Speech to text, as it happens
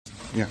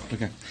Yeah,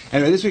 okay.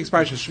 Anyway, this week's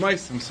Parshas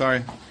Shmos, I'm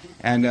sorry.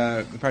 And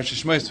the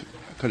Parshas Shmos,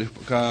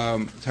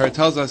 Torah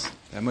tells us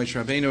that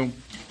Moshe Rabbeinu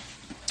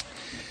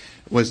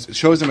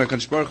shows them a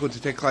Kadosh Baruch Hu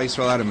to take Klal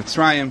Yisrael out of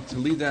Mitzrayim, to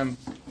lead them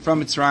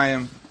from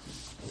Mitzrayim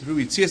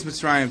through Yitzias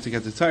Mitzrayim to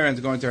get the Torah and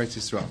to go into Eretz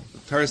Yisrael. The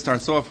Torah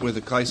starts off with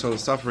the Klal Yisrael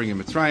suffering in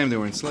Mitzrayim. They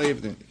were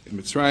enslaved in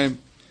Mitzrayim.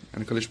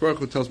 And the Kadosh Baruch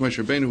Hu tells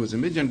Moshe Rabbeinu, who was in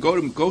Midian, go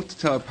to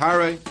tell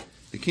Parai,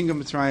 the king of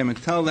Mitzrayim,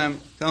 and tell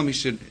him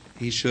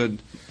he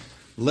should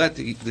let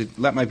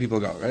my people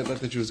go, right? Let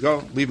the Jews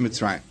go, leave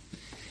Mitzrayim.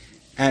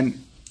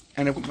 And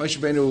if Moshe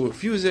Rabbeinu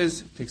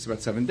refuses, it takes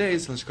about 7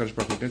 days, Kadosh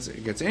Baruch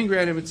Hu gets angry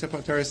at him, it's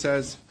what Torah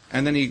says,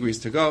 and then he agrees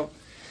to go.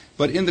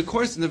 But in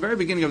the very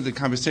beginning of the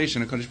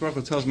conversation, Kadosh Baruch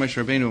Hu tells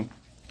Moshe Rabbeinu,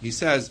 he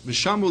says,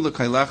 "V'shamu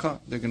l'kailecha."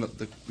 You're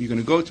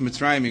going to go to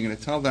Mitzrayim. You're going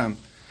to tell them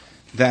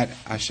that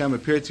Hashem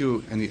appeared to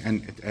you, and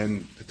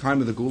the time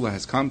of the Gula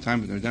has come,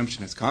 time of the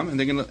redemption has come, and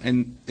they're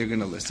going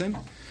to listen.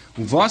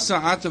 Uvasa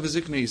ata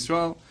v'ziknei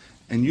Yisrael,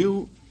 and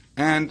you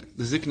and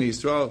the Ziknei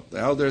Yisrael, the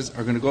elders,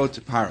 are going to go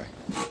to Parai,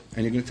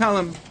 and you're going to tell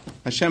them,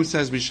 Hashem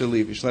says we should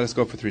leave. You should let us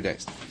go for 3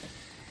 days.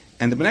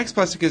 And the next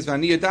pasuk is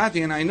V'ani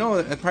yadati, and I know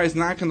that Parai is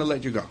not going to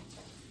let you go.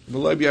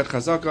 V'lo b'yad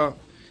chazaka,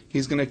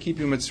 he's going to keep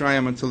you in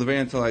Mitzrayim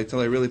until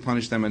I really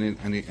punish them, and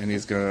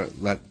he's going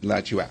to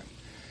let you out.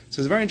 So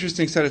it's a very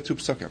interesting set of two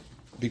psukim,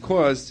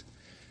 because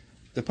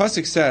the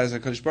pasuk says,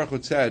 HaKadosh Baruch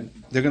Hu said,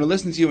 they're going to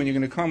listen to you and you're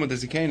going to come with the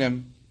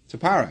Zikanim to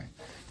Parai.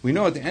 We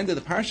know at the end of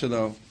the parsha,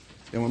 though,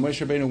 that when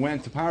Moshe Rabbeinu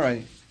went to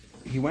Parai,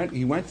 he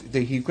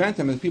granted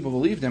them, and the people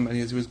believed him, and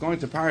as he was going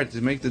to Parai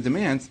to make the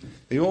demands,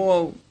 they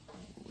all,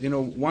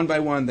 one by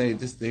one, they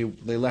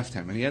left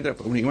him. And he ended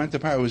up, when he went to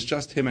Parai, it was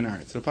just him and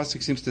Aaron. So the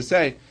pasuk seems to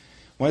say,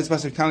 why is the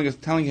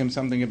pasuk telling him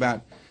something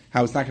about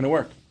how it's not going to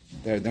work?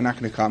 They're not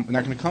going to come. They're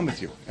not going to come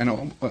with you.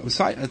 And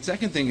the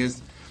second thing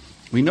is,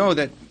 we know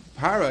that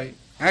Parai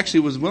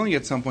actually was willing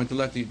at some point to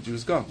let the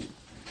Jews go.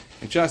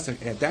 It just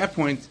at that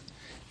point,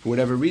 for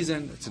whatever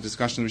reason, it's a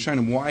discussion of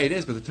Rishonim why it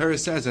is, but the Torah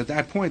says at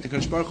that point the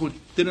Kadosh Baruch Hu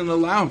didn't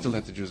allow him to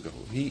let the Jews go.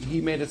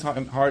 He made it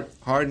hard,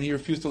 and he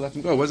refused to let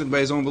them go. It wasn't by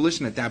his own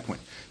volition at that point.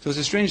 So it's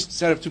a strange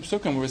set of two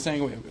psukim where we're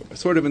saying,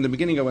 sort of in the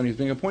beginning of when he was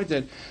being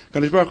appointed,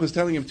 Kadosh Baruch Hu was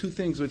telling him two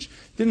things which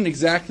didn't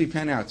exactly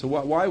pan out. So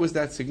why was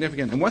that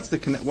significant? And what's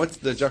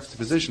the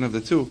juxtaposition of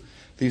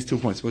these 2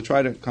 points? We'll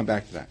try to come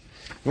back to that.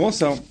 And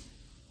also,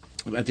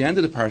 at the end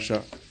of the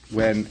parsha,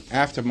 when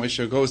after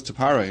Moshe goes to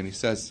Parai and he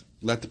says,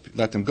 let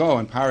them go,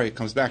 and Parai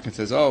comes back and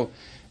says,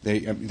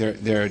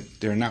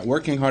 they're not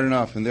working hard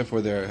enough, and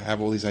therefore they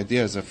have all these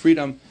ideas of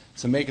freedom,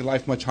 so make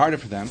life much harder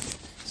for them.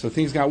 So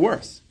things got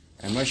worse.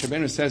 And Moshe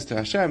Rabbeinu says to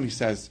Hashem, he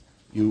says,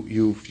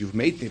 you've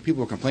made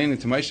people were complaining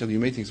to Moshe, you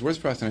made things worse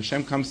for us. And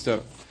Hashem comes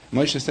to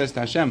Moshe says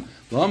to Hashem,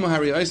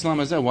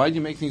 why did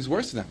you make things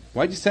worse for them?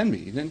 Why did you send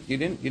me?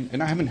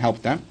 I haven't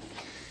helped them.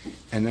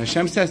 And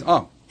Hashem says,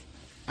 Ata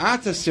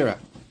Sirah,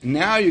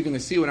 now you're going to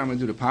see what I'm going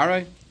to do to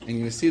Parai, and you're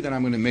going to see that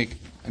I'm going to make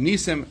a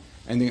nisim,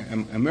 and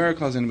the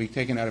miracles are going to be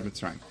taken out of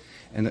Mitzrayim.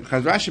 And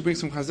Rashi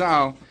brings from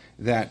Chazal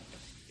that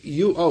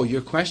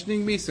you're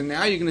questioning me, so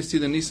now you're going to see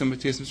the nisim of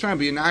Mitzrayim,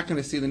 but you're not going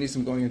to see the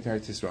nisim going into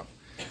Eretz Yisrael.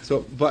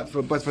 So, but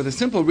for the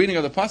simple reading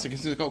of the pasuk,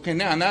 it's like, okay,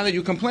 now that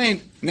you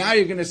complained, now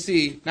you're going to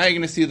see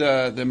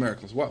the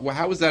miracles.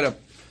 How was that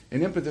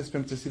an impetus for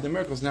him to see the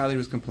miracles now that he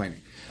was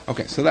complaining?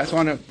 Okay, so that's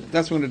what we're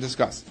going to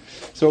discuss.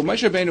 So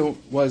Moshe Rabbeinu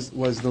was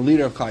the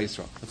leader of Klal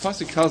Yisrael. The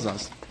pasuk tells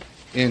us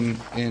in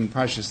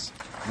Parshas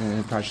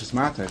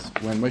Matas,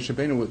 when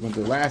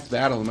the last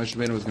battle Moshe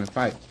Rabbeinu was going to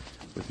fight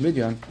with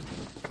Midian,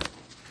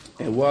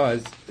 it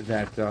was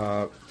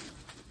that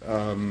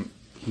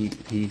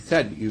he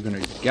said you're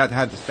going to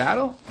have this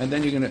battle, and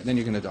then you're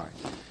going to die.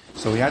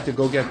 So he had to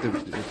go get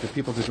the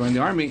people to join the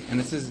army, and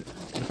it says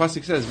the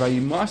pasuk says,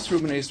 "Vayimasru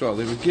b'nei Yisrael."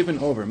 They were given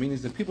over, meaning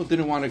the people did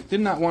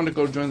not want to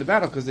go join the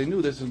battle because they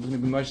knew this was going to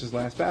be Moshe's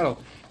last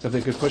battle. So if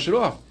they could push it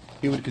off,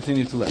 he would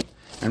continue to live.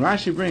 And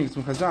Rashi brings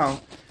from Chazal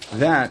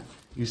that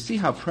you see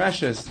how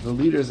precious the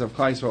leaders of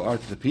Klal Yisrael are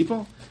to the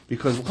people,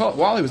 because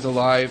while he was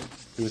alive,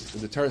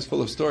 the Torah is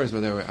full of stories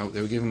where they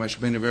were giving Moshe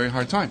Rabbeinu a very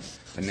hard time.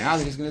 But now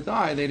that he's going to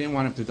die, they didn't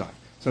want him to die.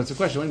 So it's a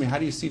question. How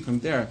do you see from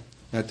there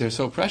that they're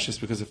so precious?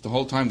 Because if the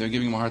whole time they're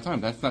giving him a hard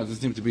time, doesn't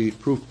seem to be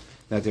proof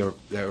that they were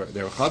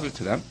chaver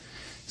to them.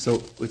 So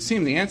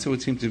the answer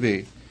would seem to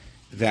be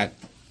that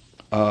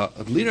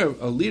a leader,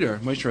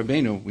 Moshe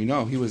Rabbeinu, we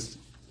know he was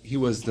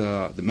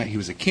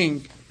a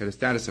king. He had the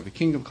status of a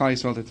king of Klal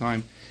Yisrael at the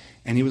time,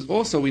 and he was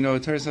also, we know,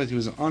 the Torah says he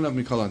was an Anav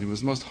Mikolad. He was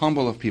the most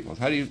humble of people.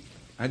 How do you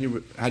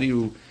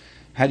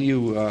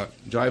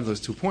drive those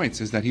 2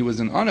 points? Is that he was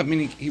an Anav,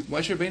 meaning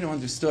Moshe Rabbeinu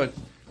understood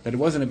that it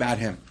wasn't about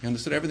him. He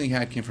understood everything he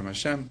had came from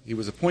Hashem. He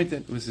was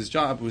appointed. It was his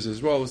job. It was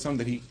his role. It was something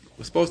that he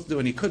was supposed to do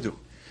and he could do.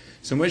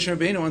 So Moshe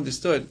Rabbeinu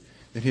understood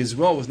that his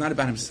role was not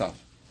about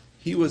himself.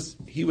 He was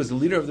the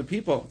leader of the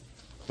people,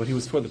 but he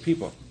was for the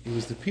people. He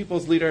was the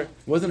people's leader. It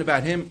wasn't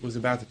about him. It was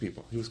about the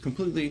people. He was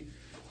completely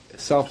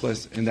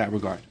selfless in that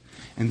regard.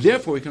 And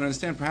therefore,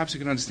 perhaps we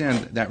can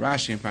understand that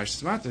Rashi in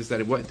Parshas Shmos,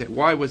 that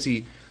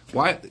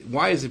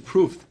why is it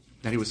proof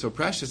that he was so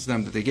precious to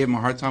them that they gave him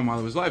a hard time while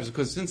he was alive,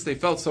 because since they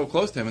felt so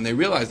close to him and they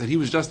realized that he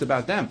was just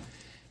about them,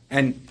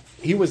 and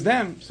he was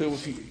them, so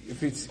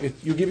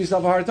if you give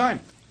yourself a hard time,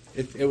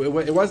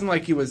 it wasn't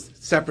like he was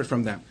separate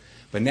from them.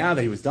 But now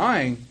that he was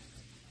dying,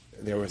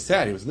 they were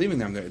sad. He was leaving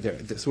them.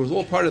 So it was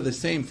all part of the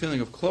same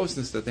feeling of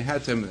closeness that they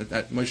had to him,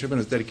 that Moshe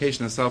Rabbeinu's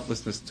dedication and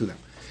selflessness to them.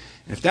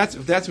 And if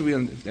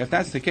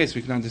that's the case,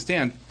 we can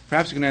understand.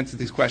 Perhaps we can answer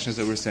these questions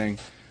that we're saying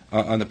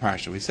on the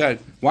parsha. We said,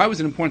 why was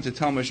it important to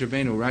tell Moshe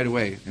Rabbeinu right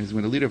away, as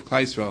when the leader of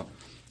Klal Yisrael,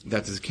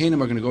 that the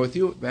Zakanim are going to go with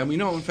you? And we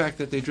know, in fact,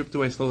 that they dripped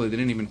away slowly. They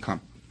didn't even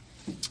come.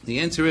 The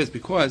answer is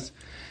because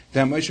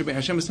that Moshe Rabbeinu,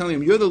 Hashem was telling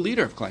him, you're the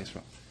leader of Klal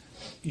Yisrael.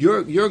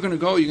 You're going to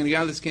go. You're going to get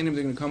out of this kingdom.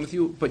 They're going to come with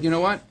you. But you know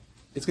what?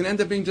 It's going to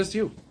end up being just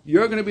you.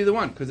 You're going to be the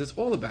one, because it's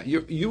all about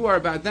you. You are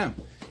about them.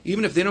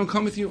 Even if they don't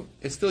come with you,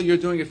 it's still you're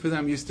doing it for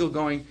them. You're still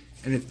going,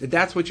 and if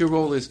that's what your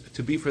role is,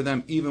 to be for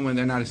them, even when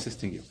they're not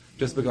assisting you.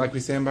 Just like we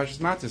say in Parshas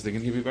Shmos, they're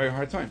going to give you a very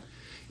hard time.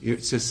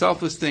 It's a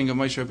selfless thing of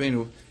Moshe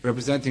Rabbeinu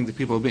representing the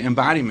people, the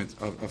embodiment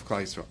of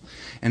Klal Yisrael.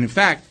 And in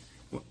fact,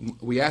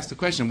 we asked the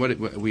question.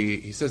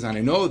 He says, and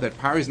I know that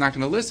Pari is not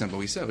going to listen, but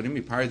we said, what do you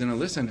mean Pari didn't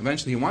listen?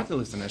 Eventually, he wanted to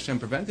listen. Hashem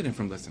prevented him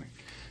from listening.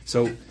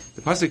 So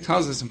the pasuk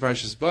tells us in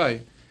Parshas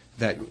Shmos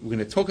that we're going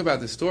to talk about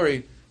the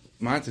story.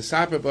 That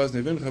Kadosh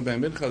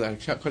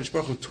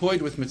Baruch Hu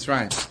toyed with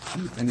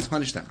Mitzrayim, and he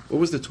punished them. What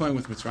was the toying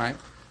with Mitzrayim?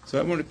 So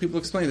I wanted people to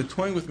explain. The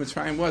toying with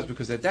Mitzrayim was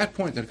because at that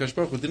point, that Kadosh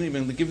Baruch Hu didn't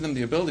even give them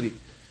the ability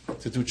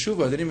to do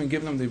tshuva. Didn't even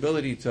give them the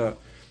ability to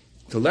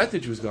let the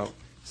Jews go.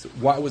 So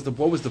what was the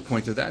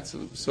point of that?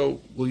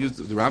 So we'll use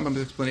the Rambam's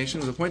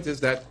explanation. The point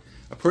is that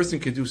a person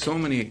can do so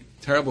many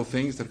terrible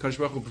things that Kadosh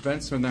Baruch Hu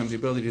prevents from them the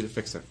ability to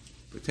fix it.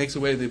 It takes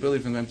away the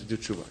ability from them to do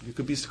tshuva. You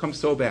could become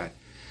so bad.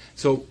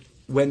 So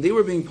when they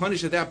were being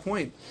punished at that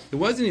point, it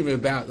wasn't even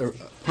about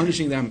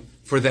punishing them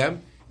for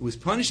them. It was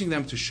punishing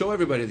them to show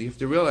everybody that you have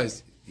to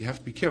realize, you have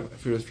to be careful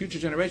for future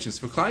generations,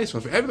 for Klal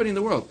Yisrael, for everybody in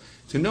the world,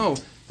 to know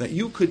that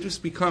you could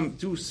just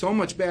do so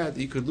much bad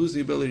that you could lose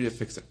the ability to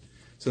fix it.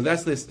 So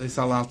that's the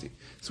salalti.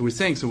 So we're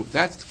saying, so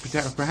that's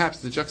perhaps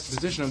the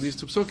juxtaposition of these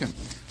two psukim.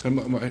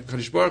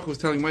 Kadosh Baruch Hu was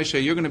telling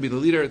Moshe, you're going to be the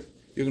leader.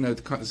 The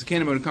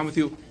Zakanim are going to come with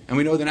you, and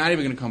we know they're not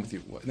even going to come with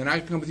you. They're not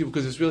going to come with you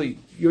because it's really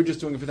you're just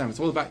doing it for them. It's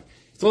all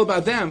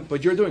about them,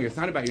 but you're doing it. It's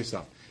not about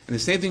yourself. And the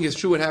same thing is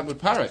true what happened with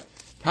Pari.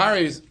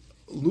 Pari is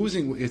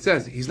losing. It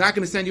says he's not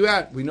going to send you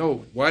out. We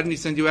know why didn't he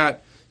send you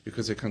out?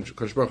 Because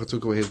Kadosh Baruch Hu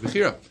took away his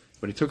bechira.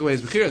 But he took away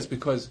his bechira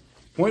because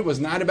the point was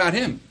not about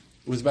him.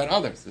 It was about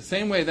others. The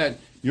same way that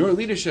your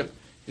leadership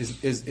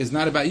is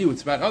not about you.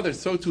 It's about others.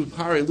 So too,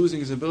 Pari losing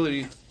his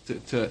ability to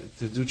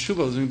do tshuva,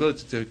 losing his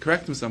ability to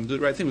correct himself, and do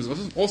the right thing,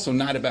 was also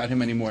not about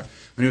him anymore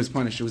when he was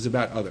punished. It was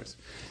about others.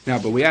 Now,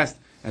 but we asked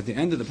at the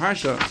end of the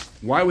parsha,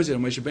 why was it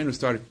Moshe Rabbeinu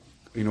started,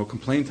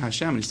 complaining to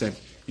Hashem, and he said,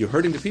 "You're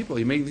hurting the people.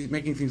 You're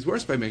making things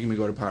worse by making me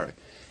go to Pari."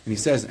 And he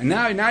says, and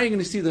now you're going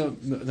to see the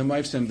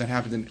ma'ifsim that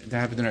happened in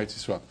Eretz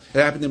Yisrael.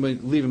 That happened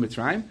in leaving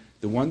Mitzrayim,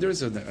 the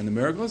wonders and the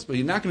miracles, but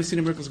you're not going to see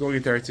the miracles going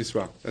into Eretz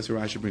Yisrael. That's what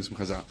Rashi brings from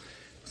Chazal.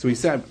 So he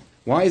said,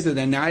 why is it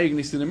that now you're going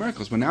to see the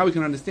miracles? Well, now we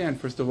can understand,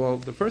 first of all,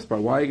 the first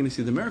part. Why are you going to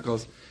see the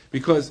miracles?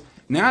 Because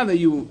now that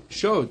you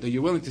showed that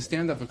you're willing to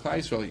stand up for Klal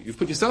Yisrael, you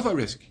put yourself at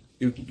risk.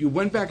 You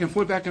went back and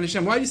forth back on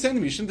Hashem. Why did you send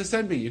me? You shouldn't have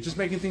sent me. You're just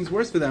making things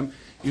worse for them.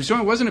 You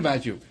showing it wasn't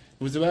about you.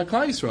 It was about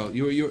Klal Yisrael.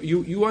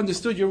 You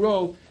understood your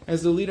role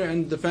as the leader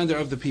and defender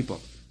of the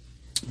people.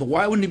 But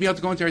why wouldn't he be able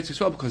to go into Eretz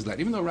Yisrael because of that?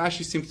 Even though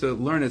Rashi seems to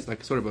learn it's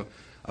like sort of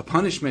a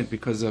punishment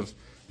because of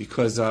he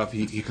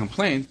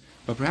complained,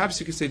 but perhaps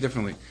you could say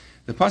differently.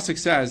 The pasuk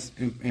says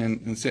in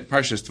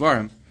Parshas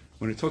Dvarim,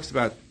 when it talks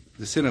about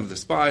the sin of the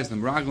spies, the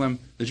Meraglim,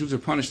 the Jews were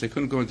punished. They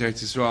couldn't go into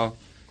Eretz Yisrael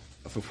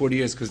for 40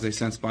 years because they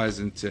sent spies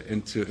into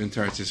Eretz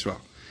Yisrael.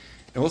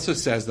 It also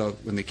says though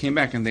when they came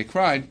back and they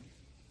cried,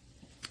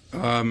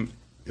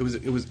 it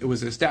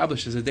was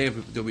established as a day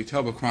of there'll be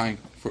terrible crying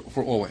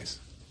for always.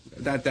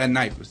 That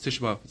night was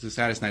Tishba. It's the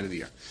saddest night of the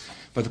year.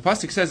 But the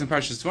pasuk says in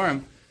Parshas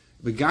Dvarim,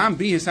 "V'gam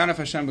bi hisanaf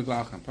Hashem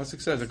b'glachem."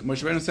 Pasuk says, like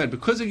Moshe Rabbeinu said,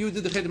 because of you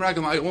did the chet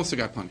Meraglim, I also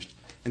got punished.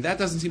 And that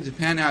doesn't seem to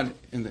pan out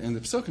in the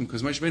Psukim,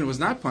 because Moshe Rabbeinu was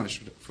not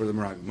punished for the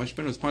Meraglim. Moshe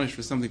Rabbeinu was punished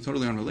for something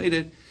totally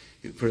unrelated,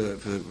 for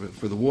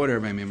the water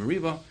by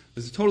Meriva. It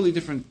was a totally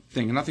different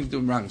thing, and nothing to do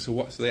with Meraglim.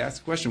 So they asked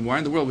the question, why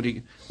in the world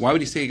why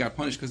would he say he got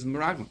punished because of the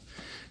Meraglim?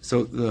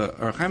 So the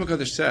Archaim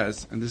HaKadosh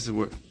says, and this is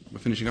what we're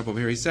finishing up over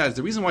here, he says,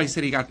 the reason why he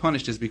said he got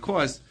punished is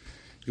because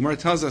the Gemara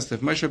tells us that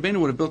if Moshe Rabbeinu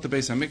would have built the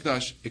Beis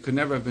HaMikdash, it could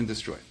never have been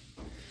destroyed.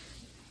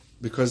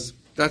 Because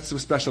that's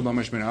what's special about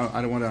Moshe Rabbeinu.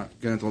 I don't want to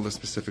get into all the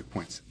specific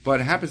points.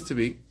 But it happens to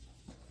be,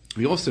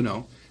 we also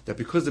know that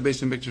because the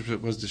Beis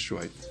HaMikdash was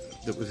destroyed,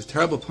 there was a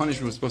terrible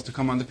punishment was supposed to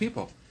come on the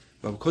people.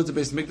 But because the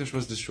Beis HaMikdash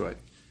was destroyed,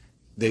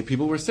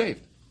 people were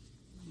saved.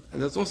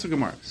 And that's also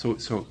Gemara. So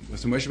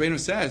Moshe Rabbeinu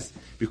says,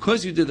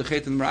 because you did the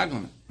Chet and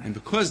Meraglim, and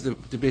because the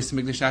Beis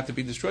HaMikdash had to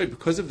be destroyed,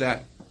 because of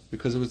that,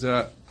 because it was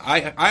I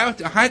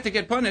had to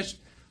get punished.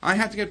 I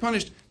had to get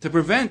punished to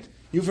prevent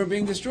you from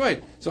being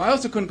destroyed. So I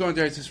also couldn't go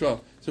into Eretz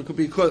Yisrael. So it could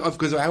be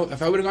because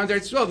if I would have gone to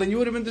Eretz Yisrael, then you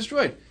would have been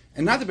destroyed.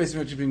 and not the Beis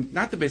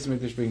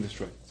Hamikdash being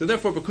destroyed. So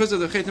therefore, because of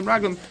the Chet and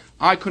Raglim,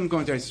 I couldn't go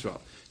into Eretz Yisrael.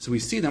 So we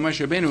see that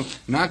Moshe Rabbeinu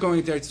not going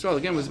into Eretz Yisrael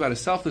again was about a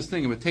selfless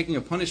thing, about taking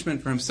a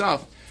punishment for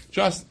himself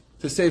just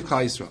to save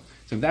Klal Yisrael.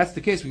 So if that's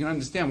the case, we can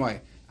understand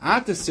why.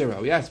 After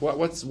Sirah, yes,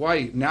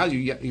 why now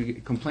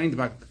you complained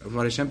about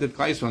what Hashem did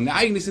Klal Yisrael.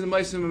 Now you're going to see the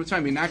Moisim of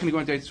time. You're not going to go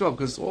into Eretz Yisrael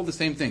because it's all the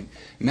same thing.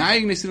 Now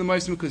you're going to see the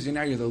Moisim because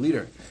you're the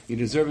leader. You're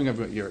deserving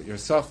of it. You're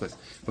selfless.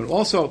 But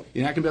also,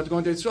 you're not going to be able to go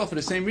into Eretz Yisrael for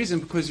the same reason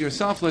because you're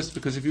selfless.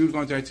 Because if you would go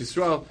into Eretz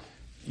Yisrael,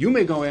 you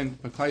may go in,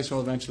 but Klal Yisrael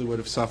eventually would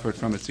have suffered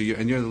from it. So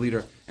you're the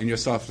leader, and you're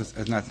selfless,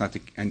 and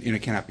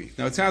it cannot be.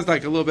 Now it sounds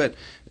like a little bit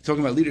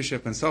talking about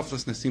leadership and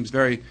selflessness seems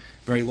very,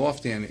 very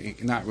lofty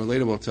and not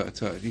relatable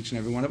to each and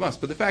every one of us.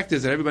 But the fact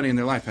is that everybody in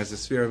their life has a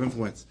sphere of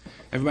influence.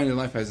 Everybody in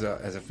their life has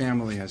a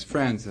family, has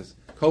friends, has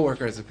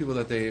coworkers, has people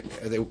that they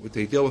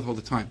deal with all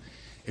the time.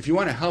 If you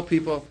want to help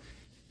people,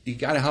 you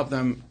got to help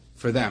them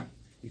for them.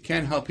 You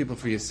can't help people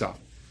for yourself.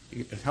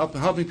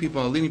 Helping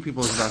people, leading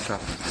people is about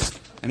selflessness.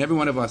 And every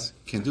one of us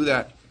can do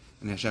that,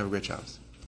 and Hashem have a great Shabbos.